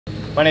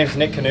My name is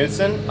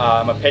Knutson.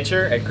 I'm a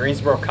pitcher at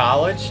Greensboro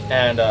College,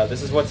 and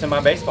this is what's in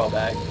my baseball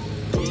bag.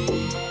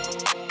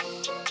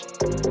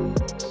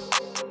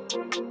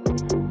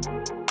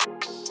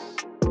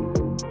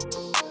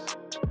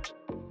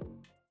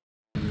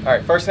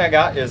 Alright, first thing I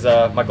got is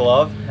my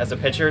glove. As a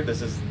pitcher,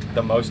 this is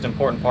the most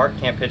important part.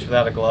 Can't pitch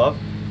without a glove.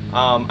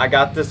 I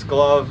got this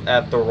glove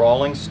at the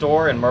Rawlings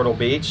store in Myrtle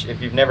Beach. If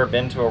you've never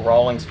been to a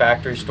Rawlings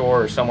factory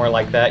store or somewhere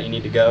like that, you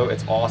need to go.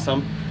 It's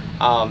awesome.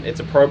 It's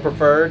a Pro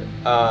Preferred.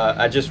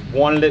 I just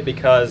wanted it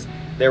because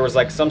there was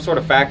like some sort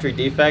of factory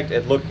defect.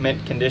 It looked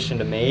mint condition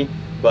to me,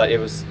 but it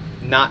was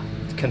not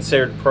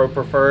considered Pro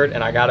Preferred,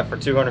 and I got it for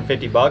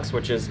 250 bucks,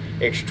 which is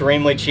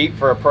extremely cheap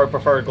for a Pro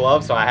Preferred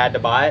glove, so I had to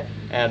buy it.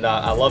 And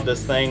I love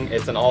this thing.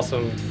 It's an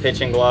awesome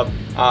pitching glove.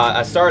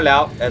 I started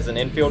out as an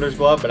infielder's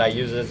glove, but I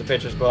use it as a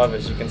pitcher's glove.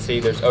 As you can see,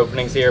 there's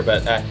openings here,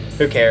 but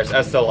who cares?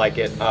 I still like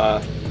it.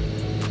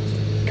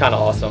 Kind of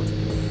awesome.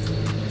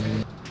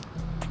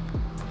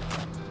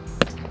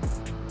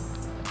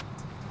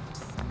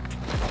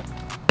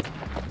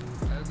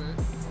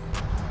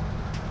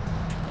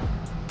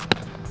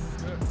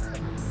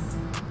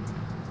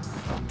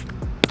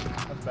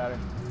 That's better.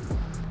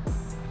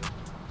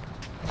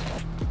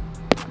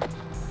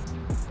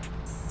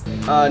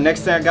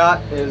 Next thing I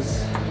got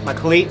is my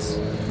cleats.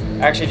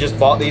 I actually just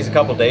bought these a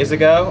couple days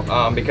ago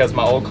because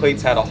my old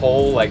cleats had a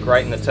hole like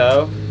right in the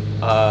toe.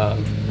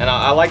 And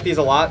I like these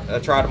a lot. I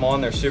tried them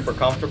on, they're super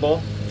comfortable.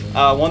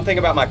 One thing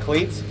about my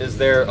cleats is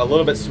they're a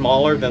little bit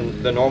smaller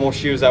than the normal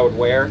shoes I would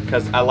wear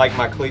because I like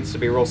my cleats to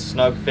be real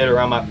snug fit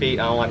around my feet.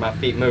 I don't like my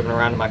feet moving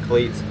around in my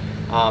cleats.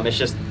 It's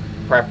just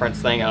a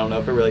preference thing. I don't know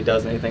if it really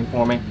does anything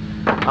for me.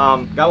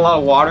 Got a lot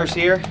of waters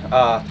here.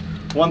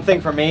 One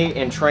thing for me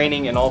in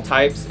training in all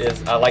types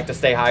is I like to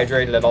stay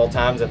hydrated at all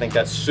times. I think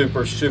that's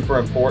super, super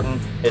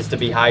important, is to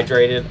be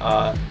hydrated.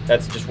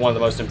 That's just one of the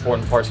most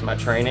important parts of my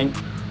training.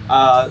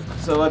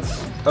 So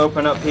let's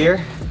open up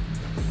here.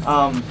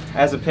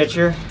 As a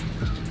pitcher,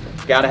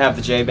 gotta have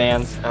the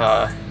J-bands.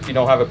 If you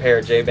don't have a pair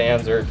of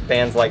J-bands or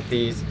bands like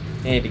these,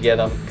 you need to get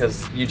them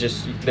because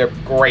they're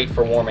great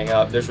for warming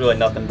up. There's really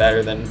nothing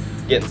better than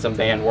getting some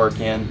band work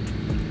in.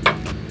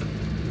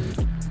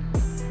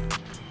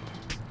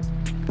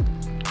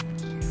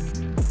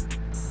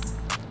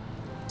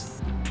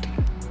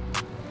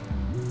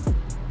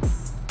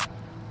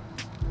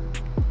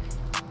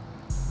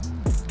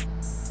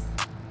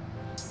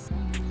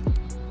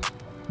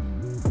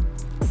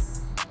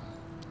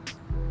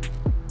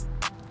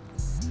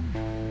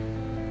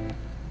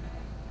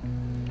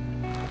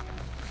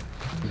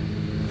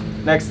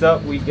 Next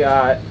up, we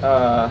got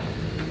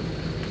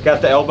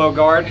the elbow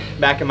guard.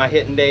 Back in my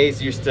hitting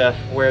days, used to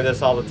wear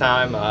this all the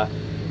time.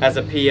 As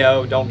a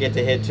PO, don't get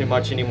to hit too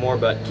much anymore,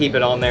 but keep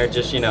it on there.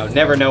 Just, you know,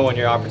 never know when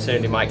your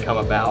opportunity might come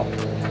about.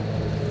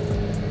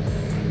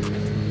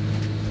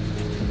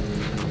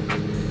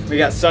 We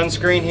got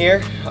sunscreen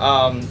here.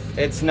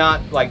 It's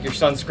not like your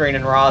sunscreen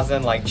and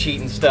rosin, like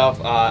cheating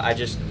stuff. I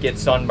just get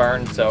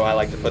sunburned, so I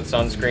like to put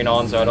sunscreen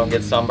on so I don't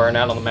get sunburned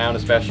out on the mound,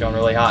 especially on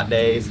really hot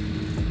days.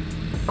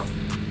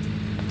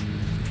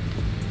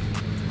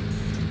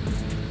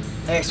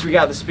 Next, we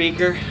got the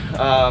speaker.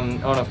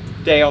 On a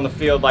day on the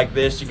field like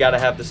this, you gotta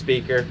have the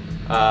speaker.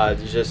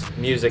 Just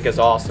music is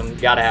awesome. You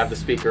gotta have the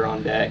speaker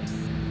on deck.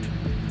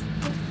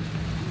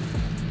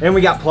 Then we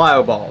got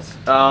plyo balls.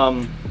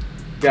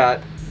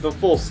 Got the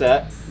full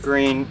set,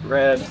 green,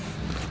 red.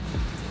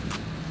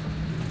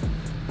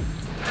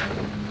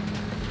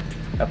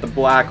 Got the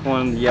black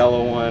one, the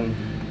yellow one,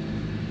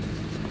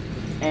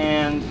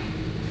 and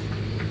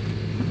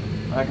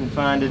I can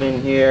find it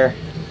in here,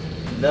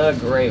 the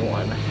gray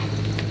one.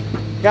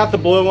 Got the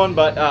blue one,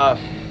 but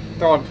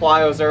throwing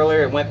plyos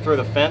earlier, it went through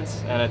the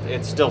fence, and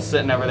it's still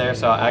sitting over there,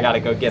 so I gotta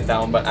go get that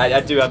one, but I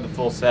do have the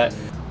full set.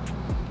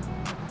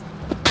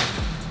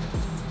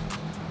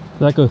 Did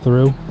that go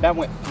through? That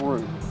went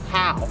through.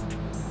 How?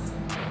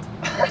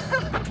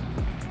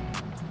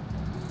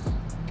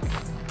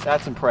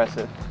 That's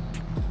impressive.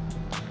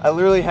 I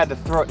literally had to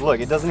throw it. Look,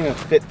 it doesn't even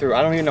fit through.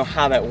 I don't even know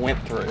how that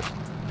went through.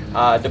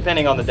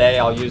 Depending on the day,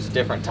 I'll use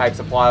different types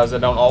of plyos. I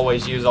don't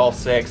always use all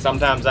 6.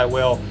 Sometimes I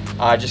will.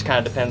 It just kind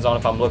of depends on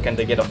if I'm looking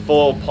to get a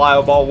full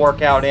plyo ball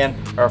workout in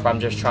or if I'm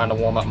just trying to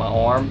warm up my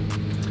arm.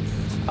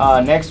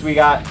 Next, we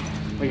got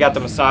the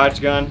massage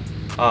gun.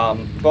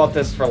 Bought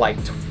this for like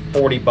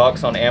 40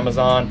 bucks on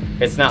Amazon.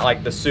 It's not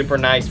like the super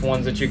nice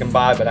ones that you can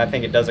buy, but I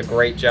think it does a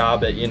great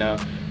job at, you know,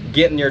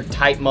 getting your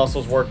tight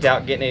muscles worked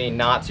out, getting any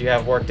knots you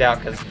have worked out,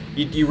 because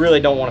you really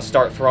don't want to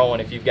start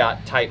throwing if you've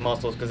got tight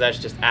muscles, because that's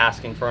just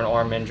asking for an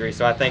arm injury.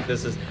 So I think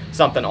this is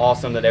something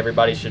awesome that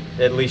everybody should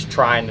at least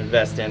try and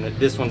invest in.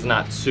 This one's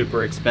not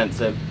super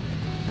expensive.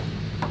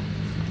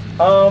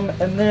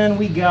 And then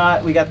we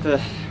got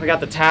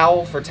the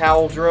towel for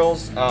towel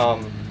drills.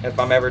 If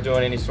I'm ever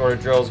doing any sort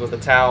of drills with a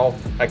towel,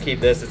 I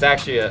keep this. It's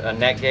actually a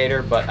neck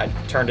gaiter, but I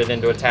turned it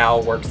into a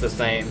towel. Works the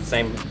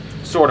same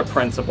sort of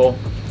principle.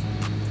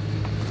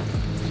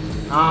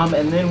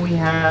 And then we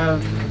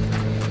have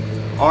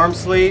arm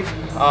sleeve.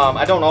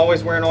 I don't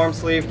always wear an arm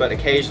sleeve, but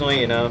occasionally,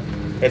 you know,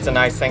 it's a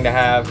nice thing to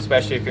have,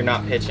 especially if you're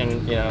not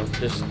pitching. You know,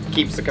 just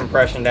keeps the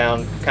compression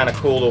down, kind of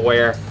cool to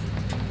wear.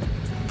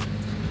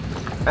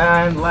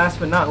 And last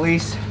but not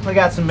least, we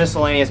got some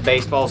miscellaneous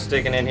baseballs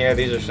sticking in here.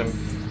 These are some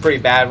pretty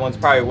bad ones.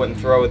 Probably wouldn't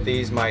throw with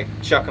these, might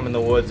chuck them in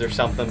the woods or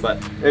something,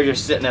 but they're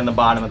just sitting in the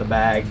bottom of the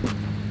bag.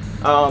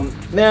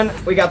 Then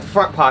we got the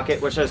front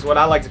pocket, which is what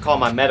I like to call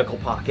my medical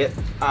pocket.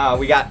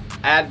 We got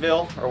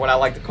Advil, or what I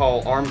like to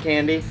call arm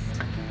candy.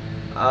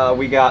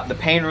 We got the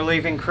pain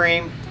relieving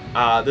cream.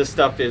 This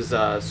stuff is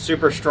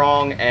super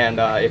strong, and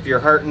if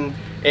you're hurting,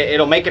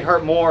 it'll make it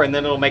hurt more, and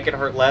then it'll make it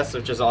hurt less,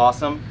 which is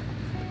awesome.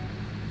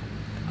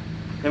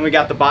 Then we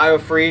got the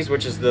BioFreeze,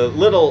 which is the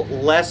little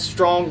less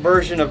strong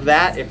version of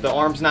that. If the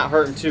arm's not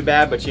hurting too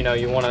bad, but you know,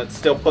 you want to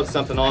still put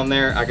something on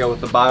there, I go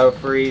with the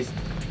BioFreeze.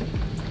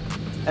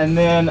 And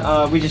then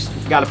we just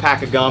got a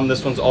pack of gum.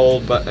 This one's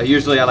old, but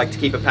usually I like to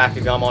keep a pack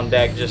of gum on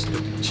deck just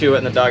to chew it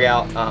in the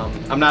dugout.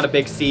 I'm not a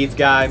big seeds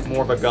guy,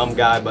 more of a gum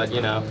guy, but you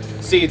know,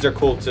 seeds are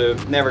cool too.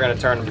 Never gonna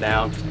turn them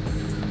down.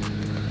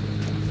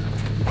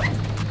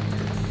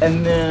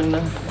 And then,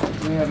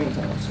 do we have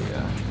anything else here?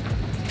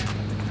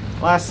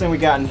 Last thing we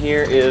got in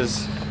here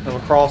is the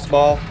lacrosse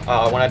ball.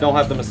 When I don't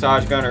have the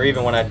massage gun, or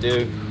even when I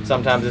do,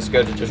 sometimes it's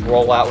good to just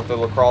roll out with the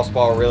lacrosse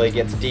ball. It really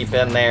gets deep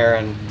in there,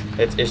 and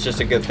it's just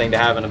a good thing to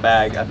have in a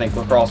bag. I think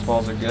lacrosse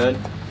balls are good.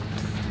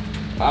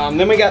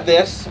 Then we got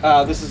this.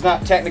 This is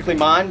not technically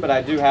mine, but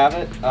I do have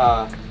it.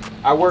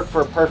 I work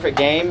for Perfect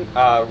Game,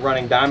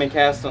 running diamond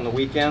casts on the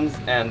weekends,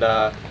 and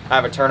I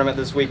have a tournament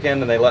this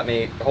weekend, and they let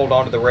me hold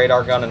on to the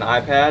radar gun and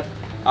iPad.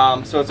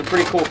 So it's a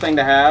pretty cool thing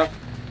to have.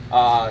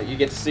 You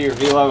get to see your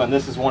velo, and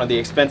this is one of the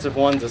expensive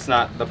ones. It's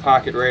not the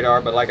pocket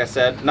radar, but like I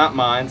said, not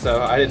mine,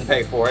 so I didn't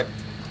pay for it.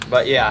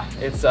 But yeah,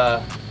 it's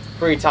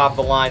pretty top of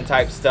the line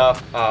type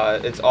stuff.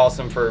 It's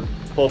awesome for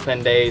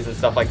bullpen days and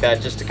stuff like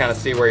that, just to kind of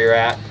see where you're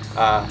at.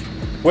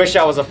 Wish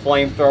I was a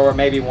flamethrower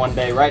maybe one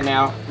day. Right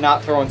now,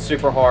 not throwing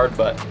super hard,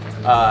 but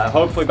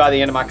hopefully by the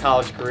end of my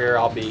college career,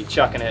 I'll be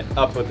chucking it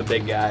up with the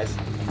big guys.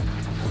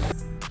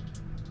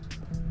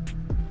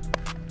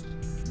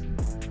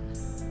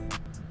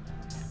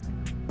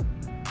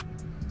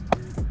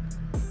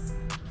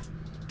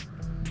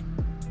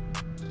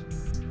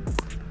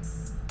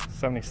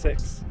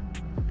 '76.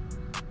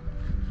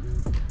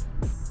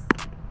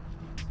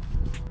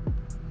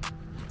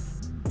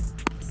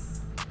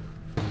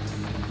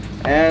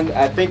 And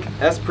I think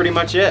that's pretty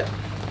much it.